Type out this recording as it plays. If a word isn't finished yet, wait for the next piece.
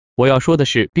我要说的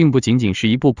是，并不仅仅是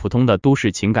一部普通的都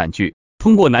市情感剧，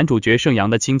通过男主角盛阳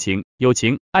的亲情、友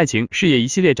情、爱情、事业一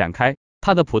系列展开，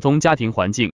他的普通家庭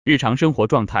环境、日常生活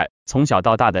状态，从小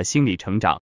到大的心理成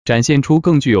长，展现出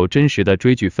更具有真实的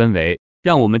追剧氛围，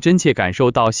让我们真切感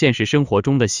受到现实生活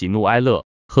中的喜怒哀乐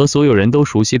和所有人都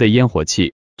熟悉的烟火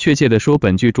气。确切的说，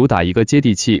本剧主打一个接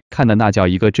地气，看的那叫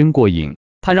一个真过瘾。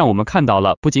它让我们看到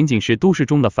了不仅仅是都市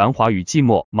中的繁华与寂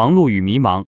寞、忙碌与迷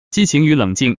茫、激情与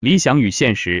冷静、理想与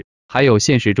现实，还有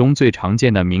现实中最常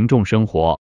见的民众生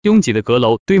活，拥挤的阁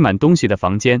楼、堆满东西的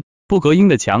房间、不隔音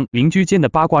的墙、邻居间的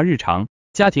八卦日常，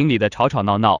家庭里的吵吵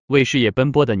闹闹，为事业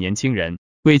奔波的年轻人，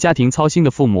为家庭操心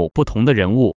的父母，不同的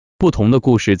人物，不同的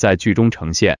故事在剧中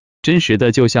呈现，真实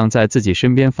的就像在自己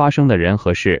身边发生的人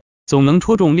和事，总能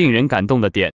戳中令人感动的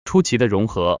点，出奇的融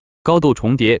合，高度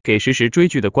重叠，给实时追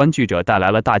剧的观剧者带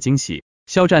来了大惊喜。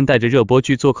肖战带着热播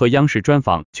剧做客央视专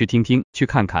访，去听听，去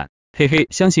看看，嘿嘿，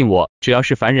相信我，只要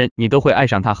是凡人，你都会爱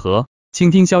上他。和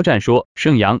倾听肖战说，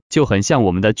盛阳就很像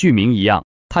我们的剧名一样，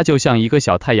他就像一个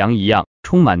小太阳一样，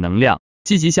充满能量，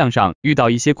积极向上，遇到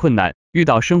一些困难，遇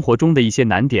到生活中的一些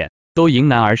难点，都迎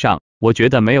难而上。我觉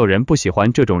得没有人不喜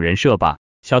欢这种人设吧，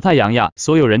小太阳呀，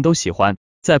所有人都喜欢。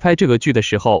在拍这个剧的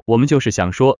时候，我们就是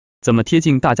想说，怎么贴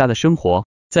近大家的生活。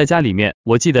在家里面，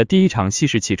我记得第一场戏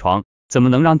是起床，怎么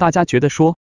能让大家觉得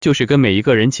说，就是跟每一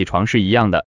个人起床是一样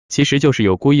的，其实就是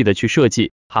有故意的去设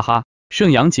计，哈哈。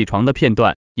盛阳起床的片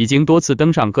段已经多次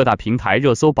登上各大平台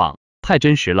热搜榜，太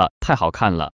真实了，太好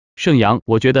看了。盛阳，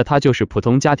我觉得他就是普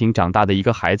通家庭长大的一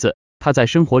个孩子，他在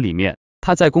生活里面，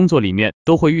他在工作里面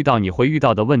都会遇到你会遇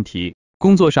到的问题，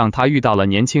工作上他遇到了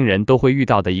年轻人都会遇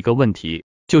到的一个问题，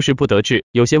就是不得志，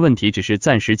有些问题只是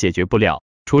暂时解决不了。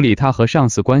处理他和上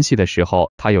司关系的时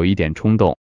候，他有一点冲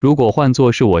动，如果换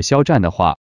作是我肖战的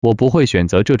话，我不会选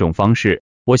择这种方式，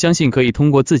我相信可以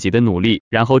通过自己的努力，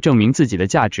然后证明自己的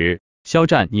价值。肖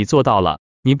战，你做到了，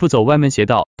你不走歪门邪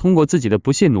道，通过自己的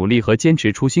不懈努力和坚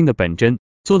持初心的本真，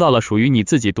做到了属于你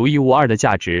自己独一无二的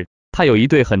价值。他有一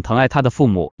对很疼爱他的父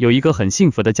母，有一个很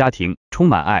幸福的家庭，充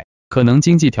满爱，可能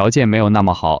经济条件没有那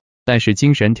么好，但是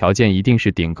精神条件一定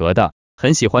是顶格的。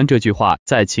很喜欢这句话，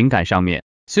在情感上面，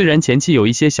虽然前期有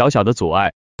一些小小的阻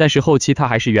碍，但是后期他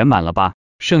还是圆满了吧。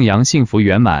盛阳幸福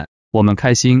圆满，我们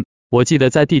开心。我记得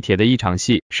在地铁的一场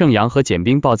戏，盛阳和简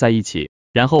冰抱在一起，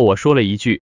然后我说了一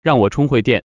句，让我充会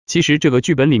电。其实这个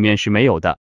剧本里面是没有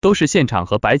的，都是现场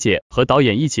和白姐和导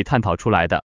演一起探讨出来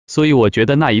的，所以我觉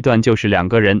得那一段就是两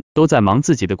个人都在忙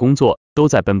自己的工作，都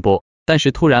在奔波，但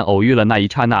是突然偶遇了那一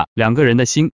刹那，两个人的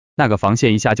心，那个防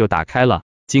线一下就打开了，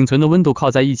仅存的温度靠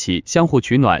在一起，相互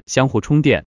取暖，相互充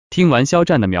电。听完肖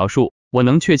战的描述，我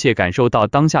能确切感受到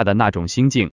当下的那种心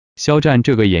境。肖战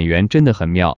这个演员真的很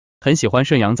妙，很喜欢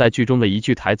盛阳在剧中的一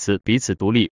句台词，彼此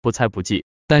独立，不猜不忌。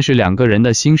但是两个人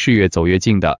的心是越走越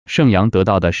近的，盛阳得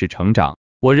到的是成长，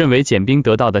我认为简冰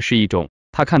得到的是一种，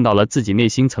他看到了自己内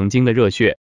心曾经的热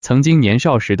血，曾经年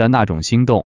少时的那种心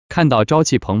动，看到朝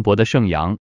气蓬勃的盛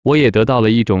阳，我也得到了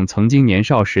一种曾经年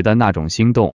少时的那种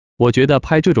心动。我觉得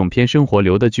拍这种偏生活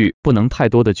流的剧，不能太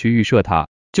多的去预设它，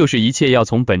就是一切要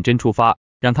从本真出发，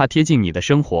让它贴近你的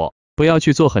生活，不要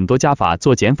去做很多加法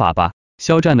做减法吧。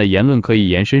肖战的言论可以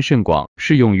延伸甚广，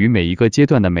适用于每一个阶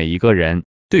段的每一个人。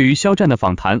对于肖战的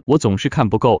访谈，我总是看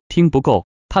不够，听不够，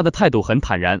他的态度很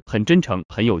坦然，很真诚，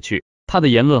很有趣，他的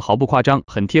言论毫不夸张，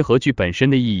很贴合剧本身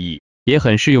的意义，也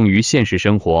很适用于现实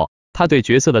生活。他对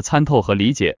角色的参透和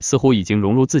理解，似乎已经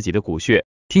融入自己的骨血。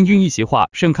听君一席话，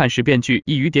胜看10遍剧，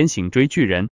一语点醒追剧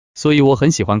人。所以我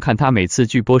很喜欢看他每次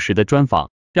剧播时的专访，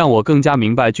让我更加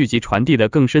明白剧集传递的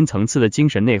更深层次的精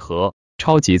神内核，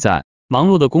超级赞。忙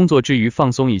碌的工作之余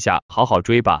放松一下，好好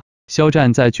追吧。肖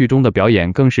战在剧中的表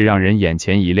演更是让人眼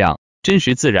前一亮，真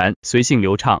实自然，随性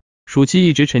流畅。暑期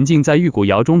一直沉浸在玉骨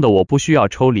遥中的我不需要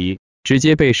抽离，直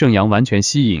接被盛阳完全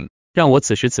吸引，让我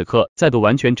此时此刻再度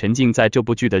完全沉浸在这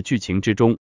部剧的剧情之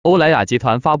中。欧莱雅集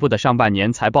团发布的上半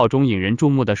年财报中引人注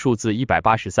目的数字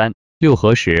183.6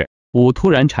核时，5突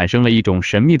然产生了一种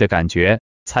神秘的感觉。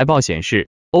财报显示，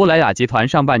欧莱雅集团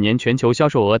上半年全球销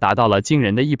售额达到了惊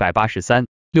人的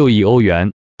183.6亿欧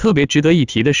元。特别值得一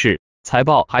提的是，财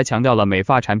报还强调了美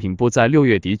发产品部在6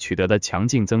月底取得的强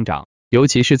劲增长，尤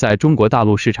其是在中国大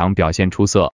陆市场表现出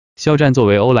色。肖战作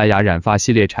为欧莱雅染发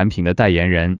系列产品的代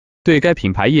言人，对该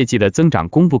品牌业绩的增长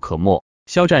功不可没。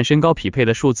肖战身高匹配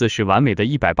的数字是完美的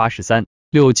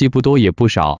183.6，既不多也不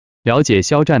少。了解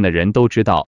肖战的人都知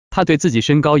道，他对自己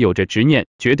身高有着执念，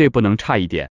绝对不能差一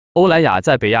点。欧莱雅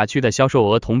在北亚区的销售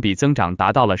额同比增长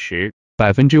达到了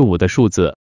5%的数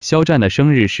字。肖战的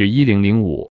生日是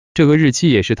1005，这个日期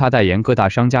也是他代言各大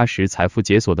商家时财富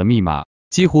解锁的密码。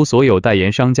几乎所有代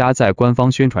言商家在官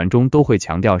方宣传中都会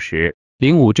强调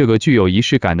1005这个具有仪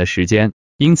式感的时间，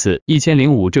因此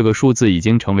1005这个数字已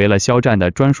经成为了肖战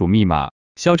的专属密码。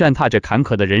肖战踏着坎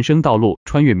坷的人生道路，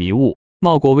穿越迷雾，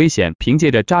冒过危险，凭借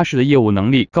着扎实的业务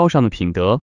能力、高尚的品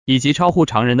德以及超乎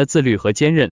常人的自律和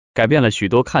坚韧，改变了许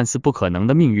多看似不可能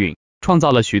的命运，创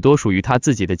造了许多属于他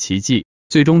自己的奇迹，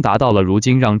最终达到了如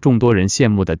今让众多人羡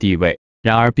慕的地位。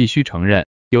然而必须承认，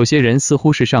有些人似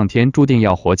乎是上天注定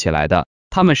要火起来的，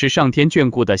他们是上天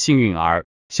眷顾的幸运儿。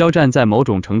肖战在某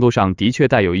种程度上的确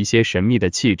带有一些神秘的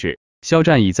气质。肖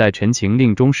战已在《陈情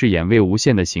令》中饰演魏无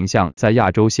羡的形象在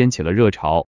亚洲掀起了热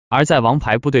潮，而在《王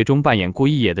牌部队》中扮演顾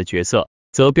一野的角色，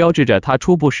则标志着他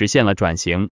初步实现了转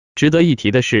型。值得一提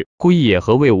的是，顾一野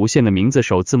和魏无羡的名字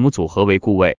首字母组合为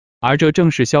顾魏，而这正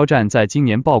是肖战在今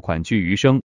年爆款剧《余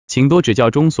生，请多指教》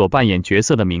中所扮演角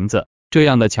色的名字。这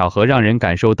样的巧合让人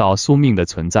感受到宿命的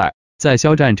存在。在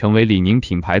肖战成为李宁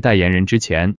品牌代言人之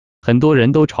前，很多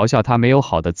人都嘲笑他没有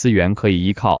好的资源可以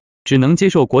依靠，只能接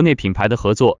受国内品牌的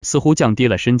合作，似乎降低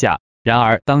了身价。然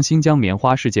而，当新疆棉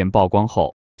花事件曝光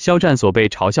后，肖战所被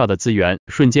嘲笑的资源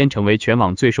瞬间成为全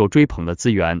网最受追捧的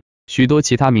资源，许多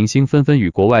其他明星纷纷与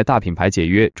国外大品牌解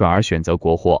约，转而选择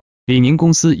国货。李宁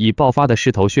公司以爆发的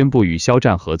势头宣布与肖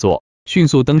战合作，迅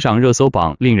速登上热搜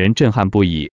榜，令人震撼不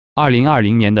已。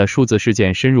2020年的数字事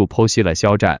件深入剖析了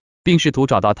肖战，并试图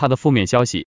找到他的负面消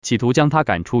息，企图将他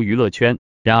赶出娱乐圈。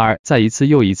然而，在一次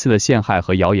又一次的陷害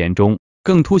和谣言中，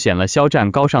更凸显了肖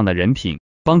战高尚的人品，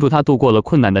帮助他度过了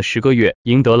困难的10个月，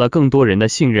赢得了更多人的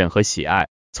信任和喜爱。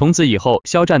从此以后，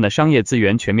肖战的商业资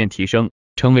源全面提升，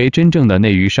成为真正的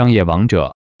内娱商业王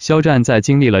者。肖战在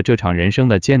经历了这场人生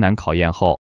的艰难考验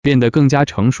后，变得更加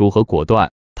成熟和果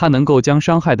断。他能够将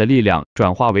伤害的力量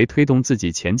转化为推动自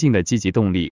己前进的积极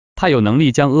动力。他有能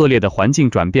力将恶劣的环境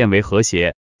转变为和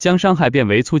谐，将伤害变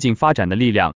为促进发展的力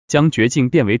量，将绝境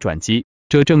变为转机。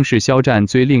这正是肖战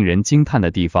最令人惊叹的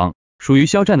地方。属于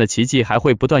肖战的奇迹还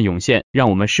会不断涌现，让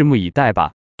我们拭目以待吧。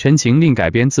《陈情令》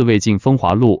改编自魏晋《风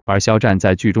华录》，而肖战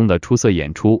在剧中的出色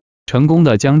演出，成功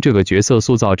的将这个角色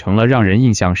塑造成了让人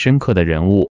印象深刻的人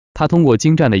物。他通过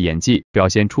精湛的演技，表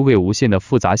现出魏无羡的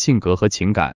复杂性格和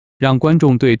情感，让观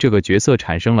众对这个角色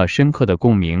产生了深刻的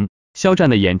共鸣。肖战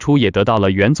的演出也得到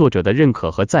了原作者的认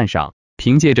可和赞赏。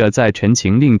凭借着在《陈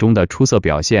情令》中的出色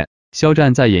表现，肖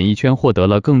战在演艺圈获得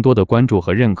了更多的关注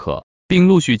和认可，并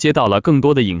陆续接到了更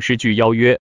多的影视剧邀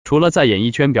约。除了在演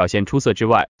艺圈表现出色之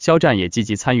外，肖战也积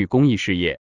极参与公益事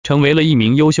业，成为了一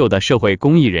名优秀的社会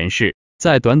公益人士。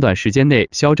在短短时间内，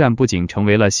肖战不仅成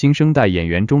为了新生代演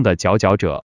员中的佼佼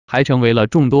者，还成为了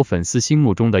众多粉丝心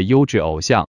目中的优质偶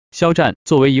像。肖战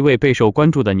作为一位备受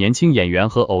关注的年轻演员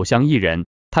和偶像艺人，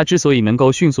他之所以能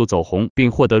够迅速走红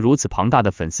并获得如此庞大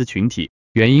的粉丝群体，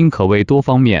原因可谓多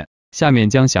方面。下面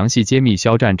将详细揭秘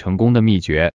肖战成功的秘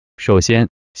诀。首先，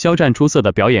肖战出色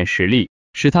的表演实力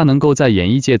是他能够在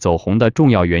演艺界走红的重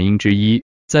要原因之一。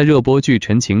在热播剧《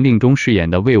陈情令》中饰演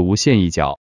的魏无羡一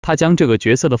角，他将这个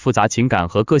角色的复杂情感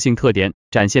和个性特点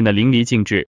展现得淋漓尽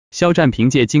致。肖战凭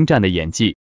借精湛的演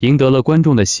技，赢得了观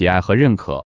众的喜爱和认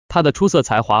可。他的出色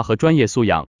才华和专业素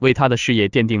养为他的事业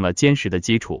奠定了坚实的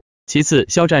基础。其次，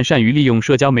肖战善于利用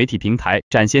社交媒体平台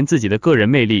展现自己的个人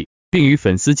魅力，并与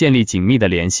粉丝建立紧密的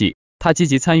联系。他积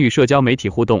极参与社交媒体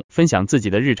互动，分享自己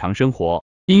的日常生活、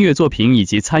音乐作品以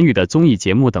及参与的综艺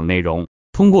节目等内容。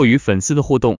通过与粉丝的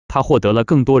互动，他获得了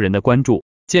更多人的关注，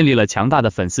建立了强大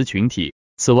的粉丝群体。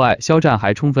此外，肖战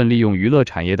还充分利用娱乐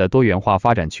产业的多元化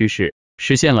发展趋势，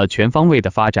实现了全方位的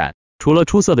发展。除了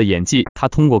出色的演技，他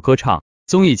通过歌唱、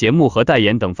综艺节目和代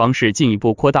言等方式进一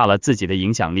步扩大了自己的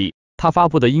影响力。他发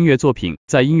布的音乐作品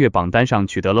在音乐榜单上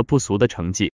取得了不俗的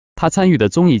成绩，他参与的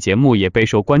综艺节目也备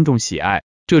受观众喜爱。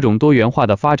这种多元化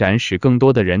的发展使更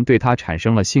多的人对他产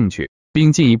生了兴趣，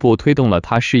并进一步推动了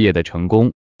他事业的成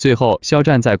功。最后，肖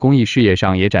战在公益事业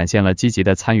上也展现了积极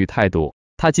的参与态度，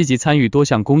他积极参与多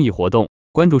项公益活动，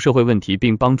关注社会问题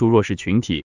并帮助弱势群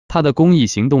体。他的公益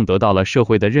行动得到了社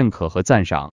会的认可和赞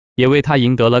赏，也为他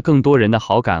赢得了更多人的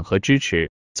好感和支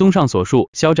持。综上所述，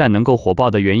肖战能够火爆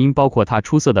的原因包括他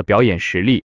出色的表演实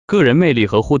力、个人魅力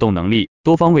和互动能力、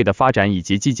多方位的发展以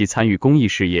及积极参与公益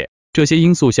事业。这些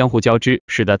因素相互交织，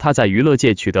使得他在娱乐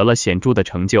界取得了显著的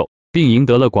成就，并赢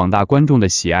得了广大观众的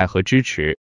喜爱和支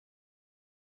持。